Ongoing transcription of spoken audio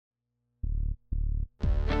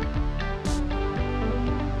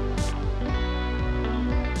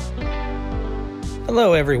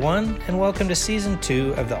Hello, everyone, and welcome to Season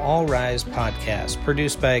 2 of the All Rise podcast,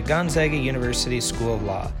 produced by Gonzaga University School of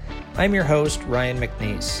Law. I'm your host, Ryan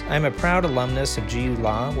McNeese. I'm a proud alumnus of GU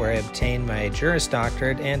Law, where I obtained my Juris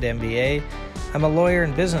Doctorate and MBA. I'm a lawyer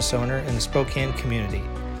and business owner in the Spokane community.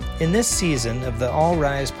 In this season of the All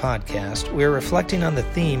Rise podcast, we're reflecting on the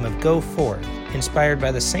theme of Go Forth, inspired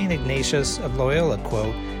by the St. Ignatius of Loyola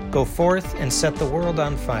quote, "Go forth and set the world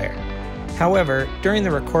on fire." However, during the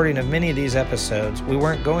recording of many of these episodes, we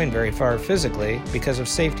weren't going very far physically because of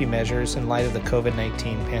safety measures in light of the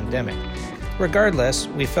COVID-19 pandemic. Regardless,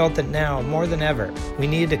 we felt that now, more than ever, we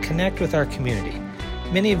needed to connect with our community.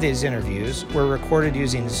 Many of these interviews were recorded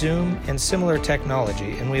using Zoom and similar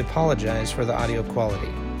technology, and we apologize for the audio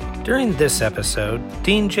quality. During this episode,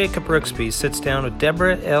 Dean Jacob Rooksby sits down with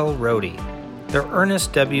Deborah L. Rhode, the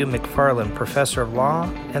Ernest W. McFarland Professor of Law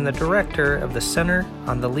and the Director of the Center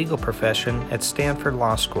on the Legal Profession at Stanford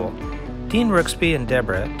Law School. Dean Rooksby and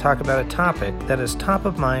Deborah talk about a topic that is top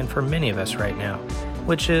of mind for many of us right now,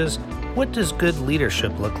 which is, what does good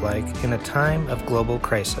leadership look like in a time of global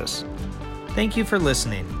crisis? Thank you for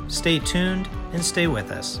listening. Stay tuned and stay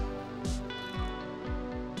with us.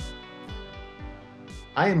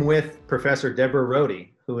 I am with Professor Deborah Rhode,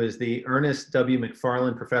 who is the Ernest W.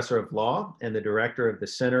 McFarland Professor of Law and the Director of the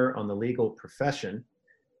Center on the Legal Profession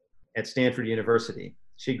at Stanford University.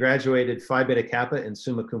 She graduated Phi Beta Kappa and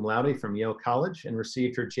summa cum laude from Yale College and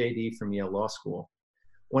received her JD from Yale Law School.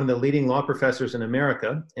 One of the leading law professors in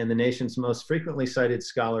America and the nation's most frequently cited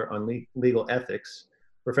scholar on legal ethics,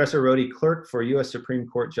 Professor Rhode clerked for U.S. Supreme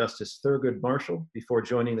Court Justice Thurgood Marshall before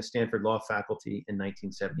joining the Stanford Law faculty in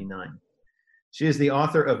 1979. She is the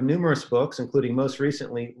author of numerous books, including most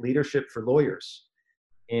recently, Leadership for Lawyers.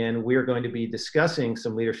 And we're going to be discussing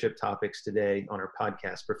some leadership topics today on our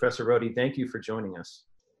podcast. Professor Rhode, thank you for joining us.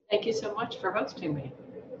 Thank you so much for hosting me.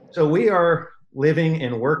 So we are living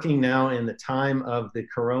and working now in the time of the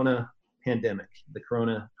corona pandemic, the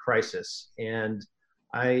corona crisis. And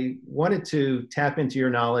I wanted to tap into your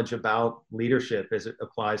knowledge about leadership as it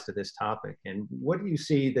applies to this topic. And what do you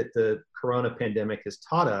see that the corona pandemic has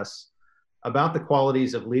taught us about the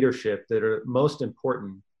qualities of leadership that are most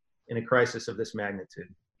important in a crisis of this magnitude?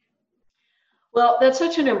 Well, that's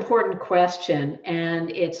such an important question, and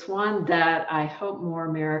it's one that I hope more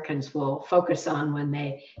Americans will focus on when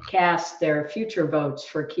they cast their future votes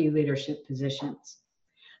for key leadership positions.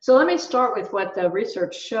 So let me start with what the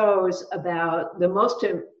research shows about the most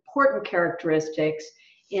important characteristics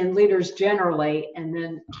in leaders generally, and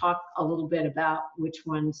then talk a little bit about which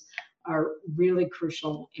ones are really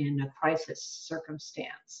crucial in a crisis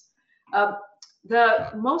circumstance. The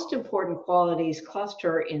most important qualities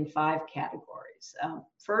cluster in 5 categories.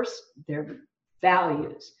 First, their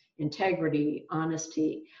values: integrity,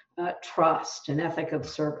 honesty, trust, and ethic of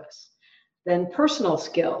service. Then personal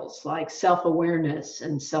skills like self-awareness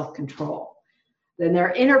and self-control. Then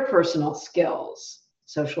their interpersonal skills: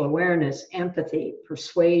 social awareness, empathy,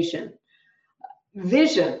 persuasion,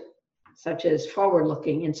 vision, such as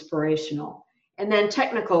forward-looking, inspirational, and then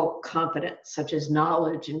technical competence, such as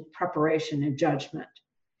knowledge and preparation and judgment.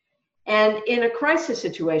 And in a crisis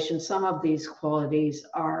situation, some of these qualities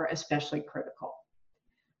are especially critical.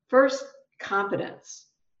 First, competence.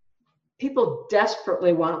 People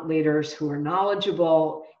desperately want leaders who are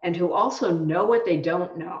knowledgeable and who also know what they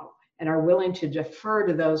don't know and are willing to defer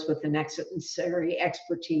to those with the necessary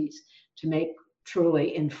expertise to make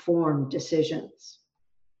truly informed decisions.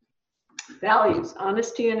 Values: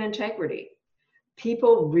 honesty and integrity.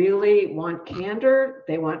 People really want candor.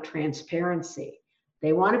 They want transparency.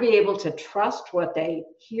 They want to be able to trust what they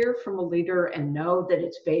hear from a leader and know that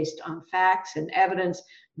it's based on facts and evidence,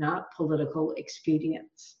 not political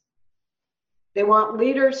expedients. They want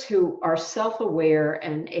leaders who are self-aware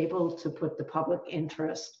and able to put the public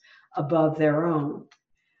interest above their own.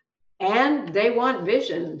 And they want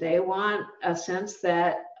vision. They want a sense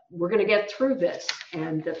that we're going to get through this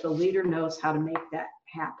and that the leader knows how to make that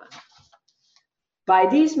happen. By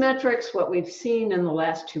these metrics, what we've seen in the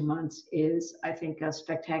last 2 months is, I think, a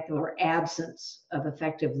spectacular absence of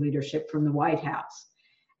effective leadership from the White House.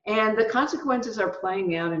 And the consequences are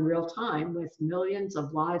playing out in real time with millions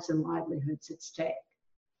of lives and livelihoods at stake.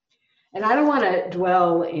 And I don't want to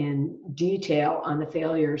dwell in detail on the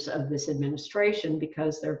failures of this administration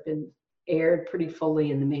because they've been aired pretty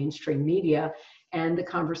fully in the mainstream media, and the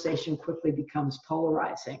conversation quickly becomes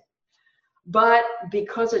polarizing. But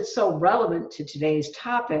because it's so relevant to today's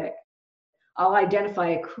topic, I'll identify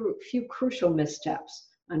a few crucial missteps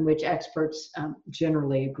on which experts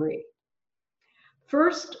generally agree.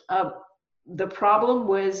 First, the problem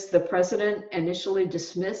was the president initially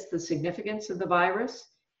dismissed the significance of the virus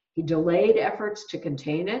He delayed efforts to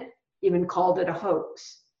contain it, even called it a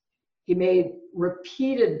hoax. He made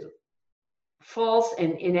repeated false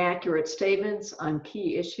and inaccurate statements on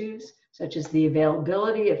key issues, such as the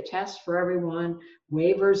availability of tests for everyone,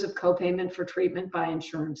 waivers of copayment for treatment by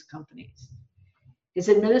insurance companies. His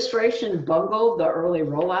administration bungled the early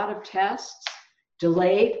rollout of tests,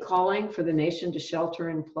 delayed calling for the nation to shelter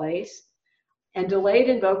in place, and delayed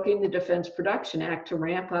invoking the Defense Production Act to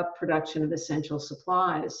ramp up production of essential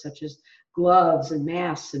supplies, such as gloves and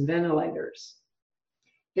masks and ventilators.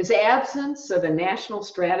 His absence of a national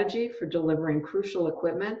strategy for delivering crucial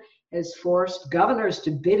equipment has forced governors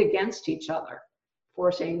to bid against each other,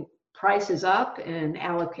 forcing prices up and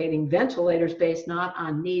allocating ventilators based not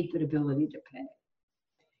on need but ability to pay.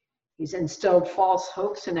 He's instilled false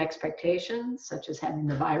hopes and expectations, such as having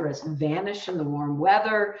the virus vanish in the warm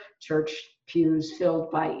weather, church pews filled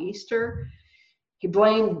by Easter. He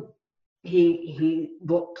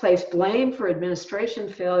placed blame for administration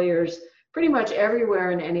failures pretty much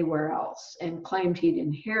everywhere and anywhere else, and claimed he'd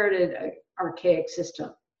inherited an archaic system.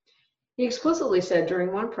 He explicitly said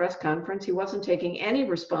during one press conference he wasn't taking any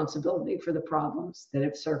responsibility for the problems that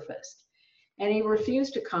have surfaced. And he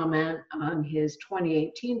refused to comment on his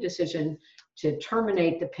 2018 decision to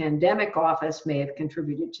terminate the pandemic office may have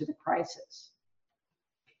contributed to the crisis.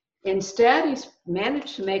 Instead, he's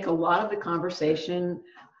managed to make a lot of the conversation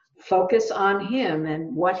focus on him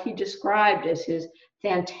and what he described as his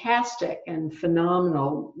fantastic and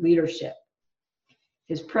phenomenal leadership.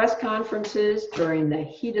 His press conferences during the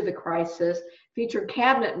heat of the crisis featured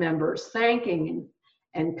cabinet members thanking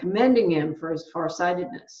and commending him for his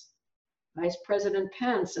farsightedness. Vice President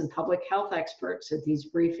Pence and public health experts at these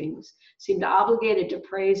briefings seemed obligated to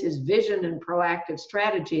praise his vision and proactive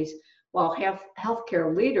strategies, while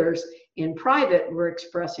healthcare leaders in private were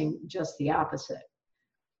expressing just the opposite.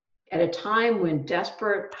 At a time when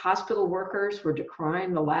desperate hospital workers were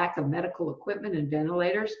decrying the lack of medical equipment and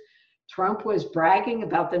ventilators, Trump was bragging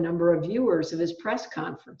about the number of viewers of his press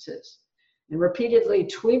conferences and repeatedly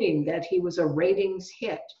tweeting that he was a ratings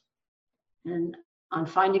hit. And on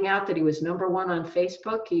finding out that he was #1 on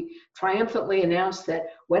Facebook, he triumphantly announced that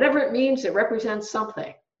whatever it means, it represents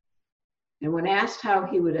something. And when asked how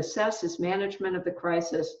he would assess his management of the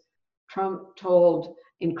crisis, Trump told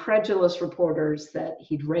incredulous reporters that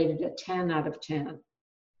he'd rated it 10 out of 10.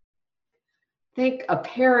 I think a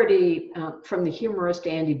parody from the humorist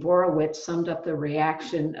Andy Borowitz summed up the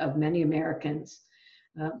reaction of many Americans.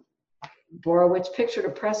 Borowitz pictured a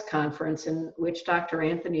press conference in which Dr.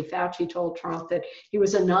 Anthony Fauci told Trump that he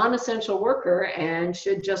was a non-essential worker and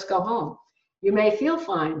should just go home. "You may feel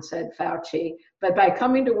fine," said Fauci, "but by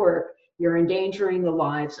coming to work, you're endangering the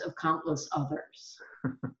lives of countless others."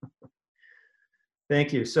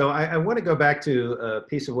 Thank you. So I want to go back to a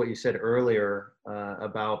piece of what you said earlier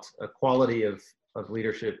about a quality of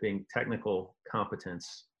leadership being technical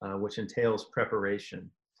competence, which entails preparation.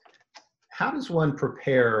 How does one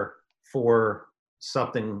prepare for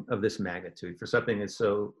something of this magnitude, for something that's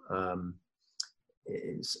so,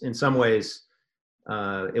 in some ways,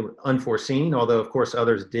 unforeseen, although of course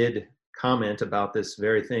others did comment about this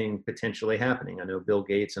very thing potentially happening. I know Bill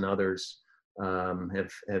Gates and others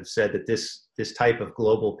have said that this type of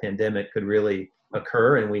global pandemic could really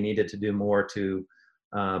occur, and we needed to do more to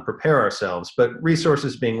prepare ourselves. But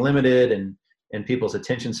resources being limited and people's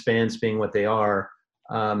attention spans being what they are,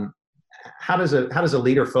 how does a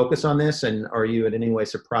leader focus on this? And are you in any way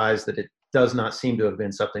surprised that it does not seem to have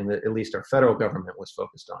been something that at least our federal government was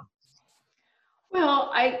focused on?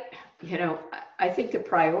 Well, I think the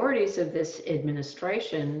priorities of this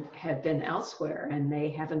administration have been elsewhere, and they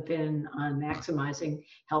haven't been on maximizing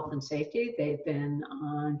health and safety. They've been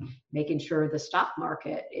on making sure the stock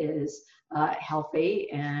market is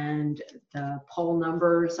healthy and the poll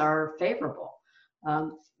numbers are favorable.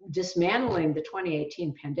 Dismantling the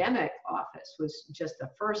 2018 pandemic office was just the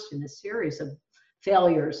first in a series of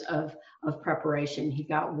failures of preparation. He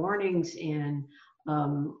got warnings in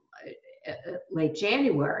late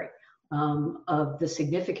January of the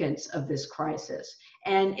significance of this crisis.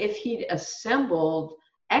 And if he'd assembled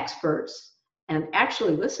experts and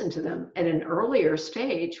actually listened to them at an earlier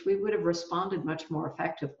stage, we would have responded much more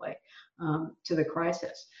effectively to the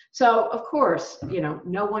crisis. So of course,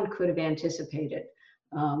 no one could have anticipated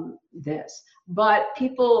this. But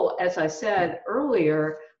people, as I said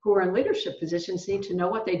earlier, who are in leadership positions need to know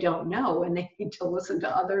what they don't know, and they need to listen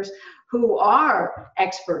to others who are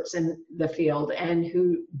experts in the field and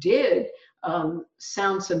who did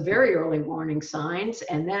sound some very early warning signs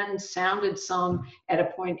and then sounded some at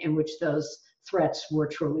a point in which those threats were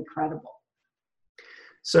truly credible.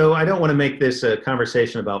 So I don't want to make this a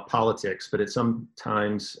conversation about politics, but it's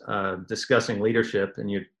sometimes discussing leadership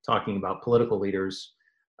and you're talking about political leaders,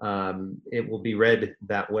 it will be read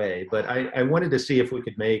that way. But I wanted to see if we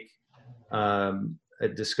could make a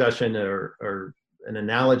discussion or an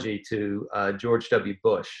analogy to George W.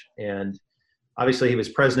 Bush. And obviously he was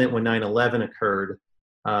president when 9/11 occurred.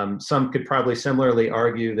 Some could probably similarly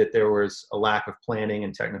argue that there was a lack of planning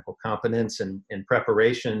and technical competence and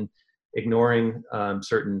preparation, ignoring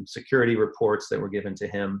certain security reports that were given to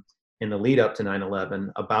him in the lead up to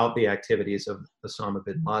 9/11 about the activities of Osama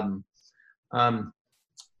bin Laden.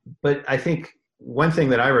 But I think one thing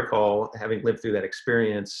that I recall, having lived through that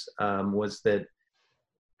experience, was that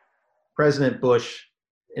President Bush,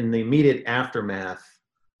 in the immediate aftermath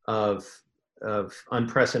of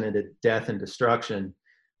unprecedented death and destruction,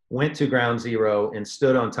 went to ground zero and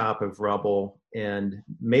stood on top of rubble and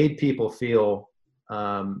made people feel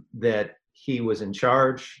that he was in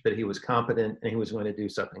charge, that he was competent, and he was going to do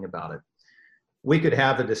something about it. We could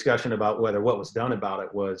have the discussion about whether what was done about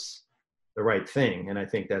it was the right thing, and I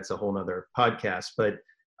think that's a whole nother podcast. But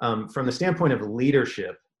from the standpoint of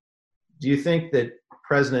leadership, do you think that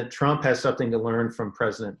President Trump has something to learn from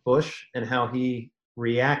President Bush and how he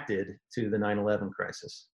reacted to the 9/11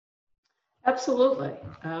 crisis? Absolutely.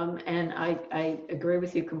 And I agree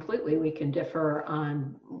with you completely. We can differ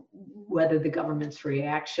on whether the government's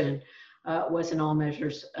reaction was in all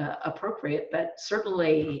measures appropriate, but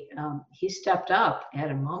certainly he stepped up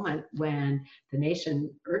at a moment when the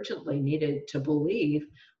nation urgently needed to believe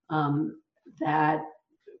that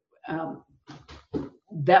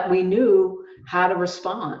we knew how to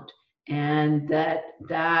respond, and that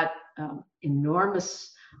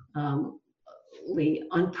enormous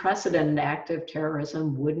unprecedented act of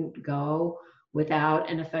terrorism wouldn't go without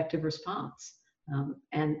an effective response.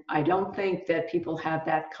 And I don't think that people have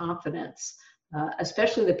that confidence,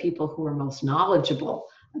 especially the people who are most knowledgeable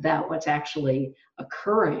about what's actually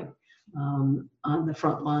occurring on the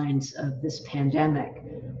front lines of this pandemic,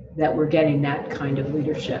 that we're getting that kind of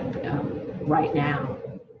leadership right now.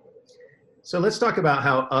 So let's talk about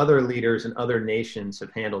how other leaders in other nations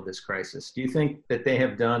have handled this crisis. Do you think that they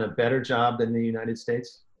have done a better job than the United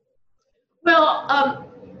States? Well,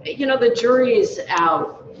 the jury is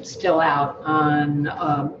still out on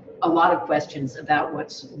a lot of questions about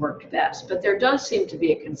what's worked best, but there does seem to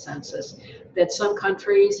be a consensus that some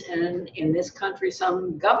countries, and in this country,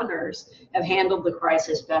 some governors, have handled the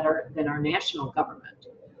crisis better than our national government.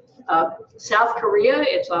 South Korea,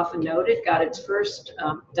 it's often noted, got its first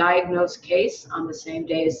diagnosed case on the same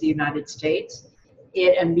day as the United States.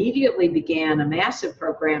 It immediately began a massive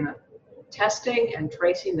program of testing and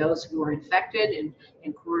tracing those who were infected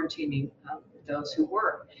and quarantining those who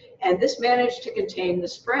were. And this managed to contain the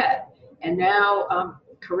spread. And now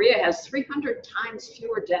Korea has 300 times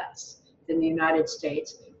fewer deaths than the United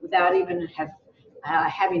States without even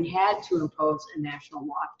having had to impose a national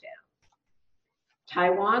lockdown.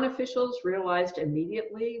 Taiwan officials realized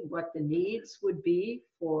immediately what the needs would be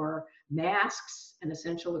for masks and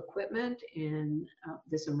essential equipment in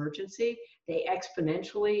this emergency. They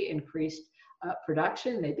exponentially increased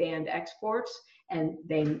production, they banned exports, and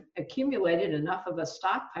they accumulated enough of a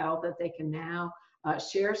stockpile that they can now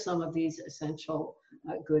share some of these essential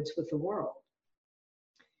goods with the world.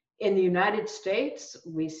 In the United States,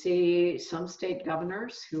 we see some state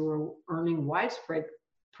governors who are earning widespread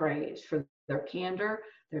praise for their candor,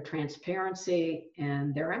 their transparency,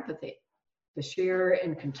 and their empathy. Beshear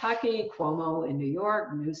in Kentucky, Cuomo in New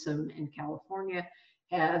York, Newsom in California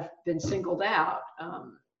have been singled out,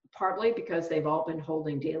 partly because they've all been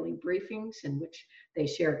holding daily briefings in which they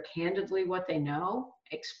share candidly what they know,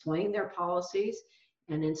 explain their policies,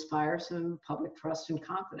 and inspire some public trust and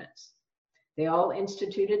confidence. They all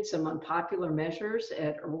instituted some unpopular measures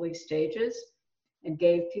at early stages and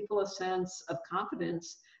gave people a sense of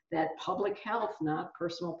confidence that public health, not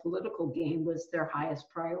personal political gain, was their highest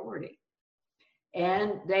priority.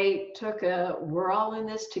 And they took a we're all in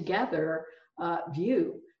this together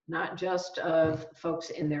view, not just of folks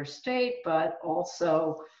in their state, but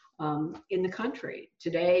also in the country.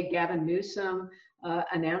 Today, Gavin Newsom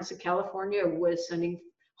announced that California was sending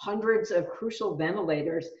hundreds of crucial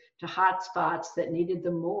ventilators to hotspots that needed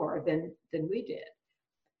them more than we did.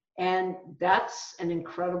 And that's an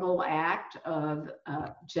incredible act of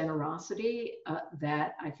generosity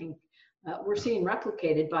that I think we're seeing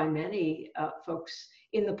replicated by many folks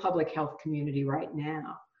in the public health community right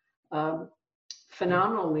now.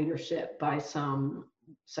 Phenomenal leadership by some,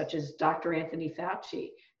 such as Dr. Anthony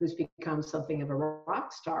Fauci, who's become something of a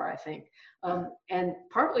rock star, I think, and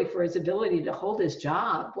partly for his ability to hold his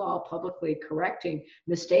job while publicly correcting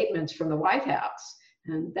misstatements from the White House.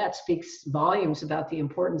 And that speaks volumes about the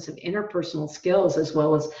importance of interpersonal skills as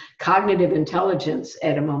well as cognitive intelligence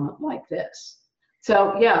at a moment like this.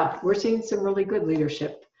 So yeah, we're seeing some really good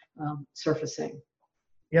leadership surfacing.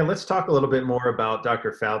 Yeah, let's talk a little bit more about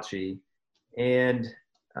Dr. Fauci. And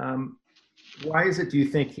why is it, do you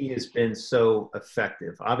think he has been so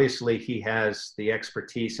effective? Obviously, he has the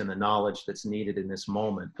expertise and the knowledge that's needed in this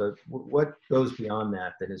moment, but what goes beyond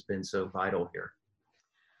that that has been so vital here?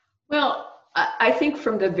 Well, I think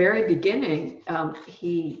from the very beginning,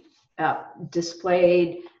 he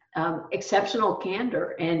displayed exceptional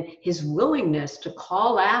candor, and his willingness to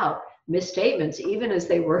call out misstatements, even as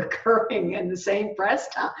they were occurring in the same press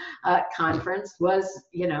conference, was,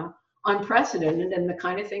 unprecedented, and the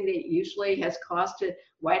kind of thing that usually has costed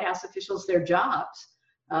White House officials their jobs.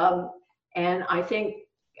 And I think,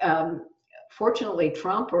 fortunately,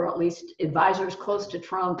 Trump, or at least advisors close to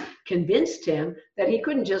Trump, convinced him that he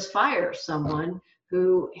couldn't just fire someone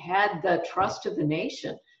who had the trust of the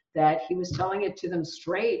nation, that he was telling it to them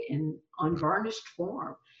straight in unvarnished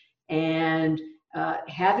form. And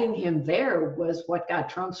having him there was what got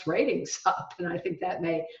Trump's ratings up, and I think that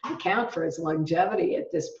may account for his longevity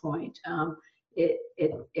at this point.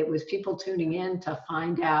 It was people tuning in to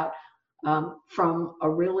find out from a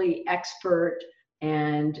really expert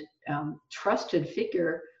and trusted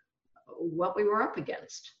figure what we were up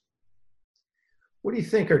against. What do you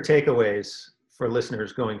think are takeaways for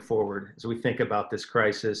listeners going forward as we think about this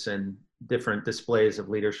crisis and different displays of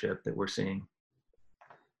leadership that we're seeing?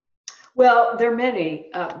 Well, there are many,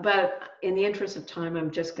 but in the interest of time,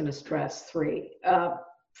 I'm just going to stress three.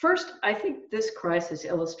 First, I think this crisis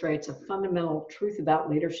illustrates a fundamental truth about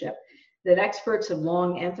leadership that experts have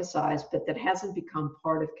long emphasized, but that hasn't become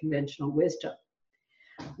part of conventional wisdom.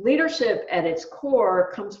 Leadership at its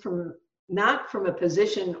core comes from not from a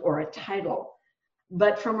position or a title,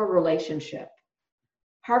 but from a relationship.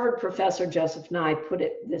 Harvard professor Joseph Nye put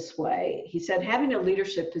it this way. He said, having a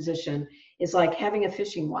leadership position is like having a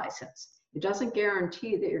fishing license. It doesn't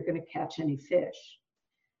guarantee that you're going to catch any fish.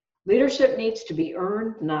 Leadership needs to be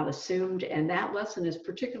earned, not assumed, and that lesson is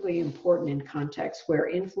particularly important in contexts where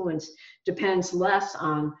influence depends less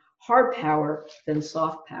on hard power than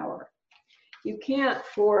soft power. You can't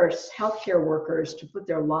force healthcare workers to put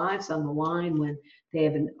their lives on the line when they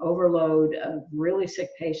have an overload of really sick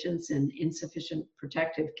patients and insufficient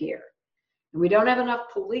protective gear. And we don't have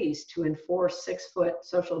enough police to enforce 6-foot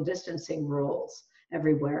social distancing rules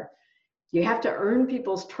everywhere. You have to earn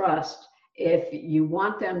people's trust if you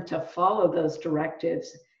want them to follow those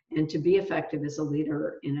directives and to be effective as a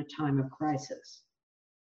leader in a time of crisis.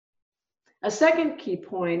 A second key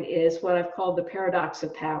point is what I've called the paradox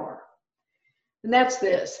of power. And that's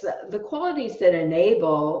this, the qualities that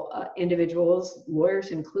enable individuals, lawyers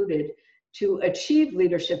included, to achieve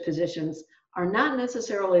leadership positions are not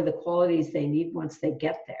necessarily the qualities they need once they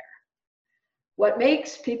get there. What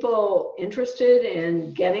makes people interested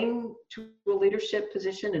in getting to a leadership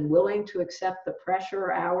position and willing to accept the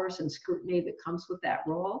pressure, hours, and scrutiny that comes with that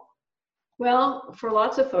role? Well, for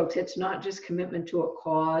lots of folks, it's not just commitment to a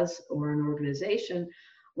cause or an organization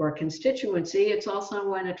or a constituency, it's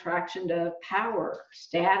also an attraction to power,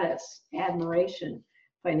 status, admiration,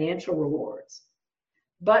 financial rewards.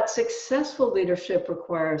 But successful leadership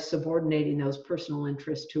requires subordinating those personal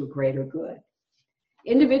interests to a greater good.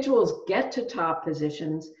 Individuals get to top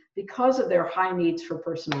positions because of their high needs for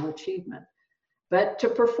personal achievement. But to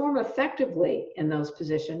perform effectively in those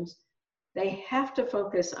positions, they have to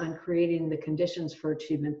focus on creating the conditions for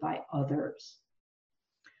achievement by others.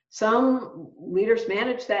 Some leaders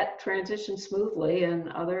manage that transition smoothly and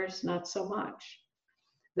others not so much.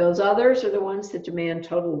 Those others are the ones that demand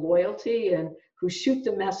total loyalty and who shoot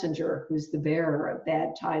the messenger who's the bearer of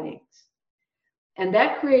bad tidings. And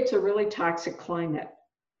that creates a really toxic climate.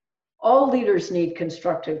 All leaders need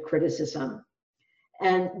constructive criticism,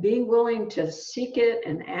 and being willing to seek it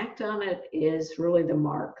and act on it is really the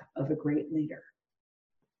mark of a great leader.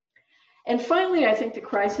 And finally, I think the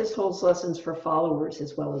crisis holds lessons for followers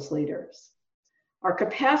as well as leaders. Our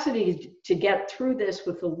capacity to get through this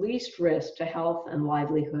with the least risk to health and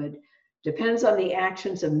livelihood depends on the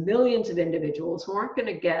actions of millions of individuals who aren't going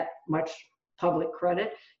to get much public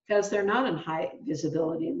credit because they're not in high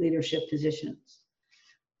visibility leadership positions.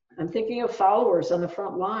 I'm thinking of followers on the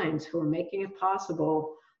front lines who are making it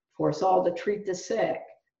possible for us all to treat the sick,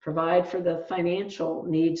 provide for the financial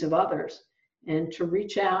needs of others, and to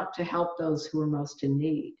reach out to help those who are most in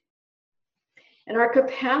need. And our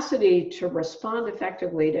capacity to respond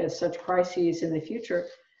effectively to such crises in the future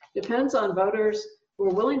depends on voters who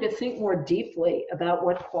are willing to think more deeply about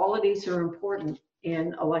what qualities are important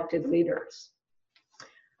in elected leaders.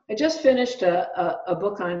 I just finished a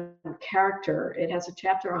book on character. It has a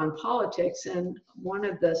chapter on politics, and one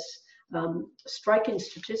of the striking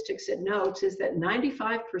statistics it notes is that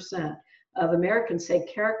 95% of Americans say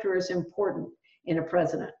character is important in a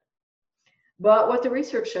president. But what the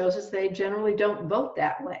research shows is they generally don't vote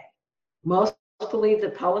that way. Most believe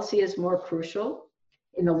that policy is more crucial.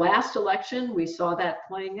 In the last election, we saw that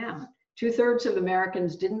playing out. 2/3 of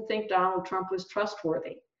Americans didn't think Donald Trump was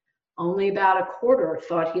trustworthy. Only about a quarter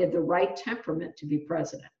thought he had the right temperament to be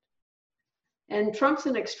president. And Trump's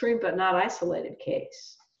an extreme but not isolated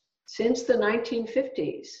case. Since the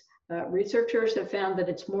 1950s, researchers have found that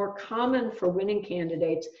it's more common for winning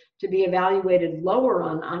candidates to be evaluated lower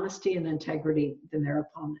on honesty and integrity than their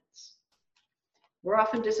opponents. We're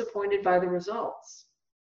often disappointed by the results.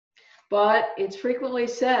 But it's frequently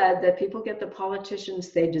said that people get the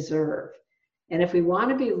politicians they deserve. And if we want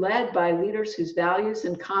to be led by leaders whose values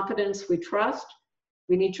and competence we trust,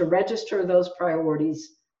 we need to register those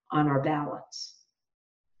priorities on our ballots.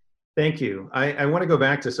 Thank you. I want to go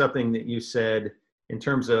back to something that you said in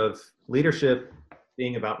terms of leadership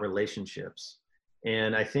being about relationships.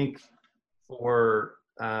 And I think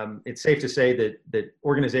it's safe to say that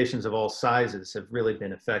organizations of all sizes have really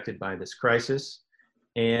been affected by this crisis.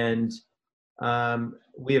 And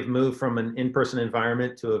we have moved from an in-person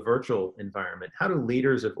environment to a virtual environment. How do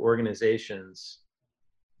leaders of organizations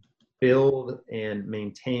build and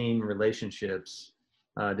maintain relationships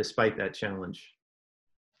despite that challenge?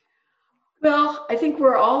 Well, I think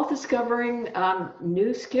we're all discovering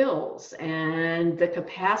new skills and the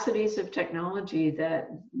capacities of technology that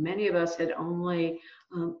many of us had only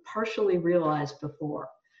partially realized before.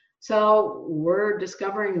 So we're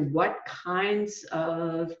discovering what kinds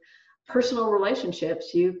of personal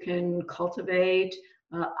relationships you can cultivate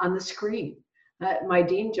on the screen. My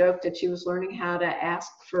dean joked that she was learning how to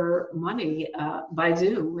ask for money by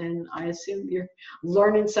Zoom, and I assume you're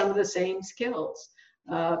learning some of the same skills.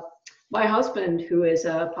 My husband, who is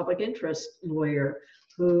a public interest lawyer,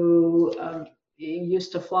 who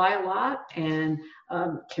used to fly a lot and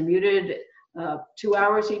commuted 2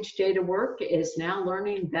 hours each day to work, is now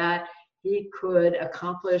learning that he could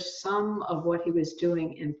accomplish some of what he was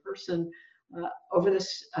doing in person over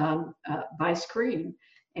this by screen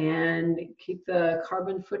and keep the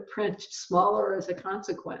carbon footprint smaller as a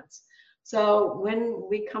consequence. So when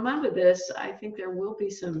we come out of this, I think there will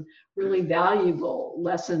be some really valuable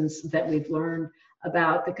lessons that we've learned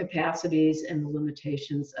about the capacities and the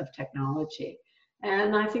limitations of technology.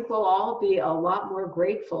 And I think we'll all be a lot more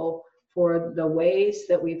grateful for the ways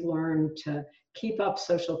that we've learned to keep up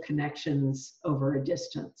social connections over a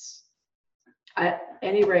distance. At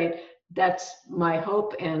any rate, that's my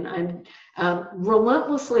hope, and I'm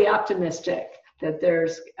relentlessly optimistic that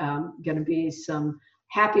there's going to be some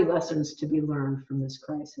happy lessons to be learned from this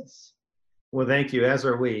crisis. Well, thank you, as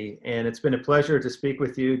are we. And it's been a pleasure to speak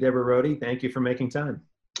with you, Deborah Rhode. Thank you for making time.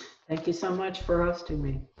 Thank you so much for hosting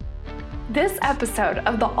me. This episode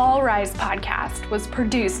of the All Rise podcast was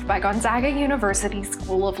produced by Gonzaga University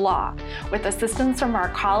School of Law, with assistance from our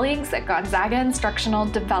colleagues at Gonzaga Instructional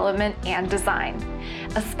Development and Design.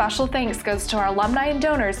 A special thanks goes to our alumni and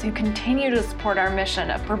donors who continue to support our mission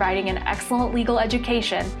of providing an excellent legal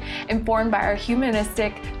education informed by our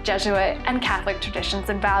humanistic, Jesuit, and Catholic traditions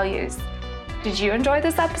and values. Did you enjoy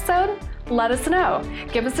this episode? Let us know.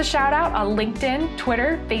 Give us a shout out on LinkedIn,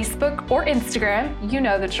 Twitter, Facebook, or Instagram. You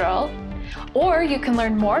know the drill. Or you can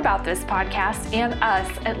learn more about this podcast and us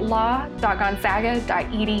at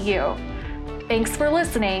law.gonzaga.edu. Thanks for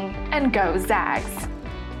listening, and go Zags!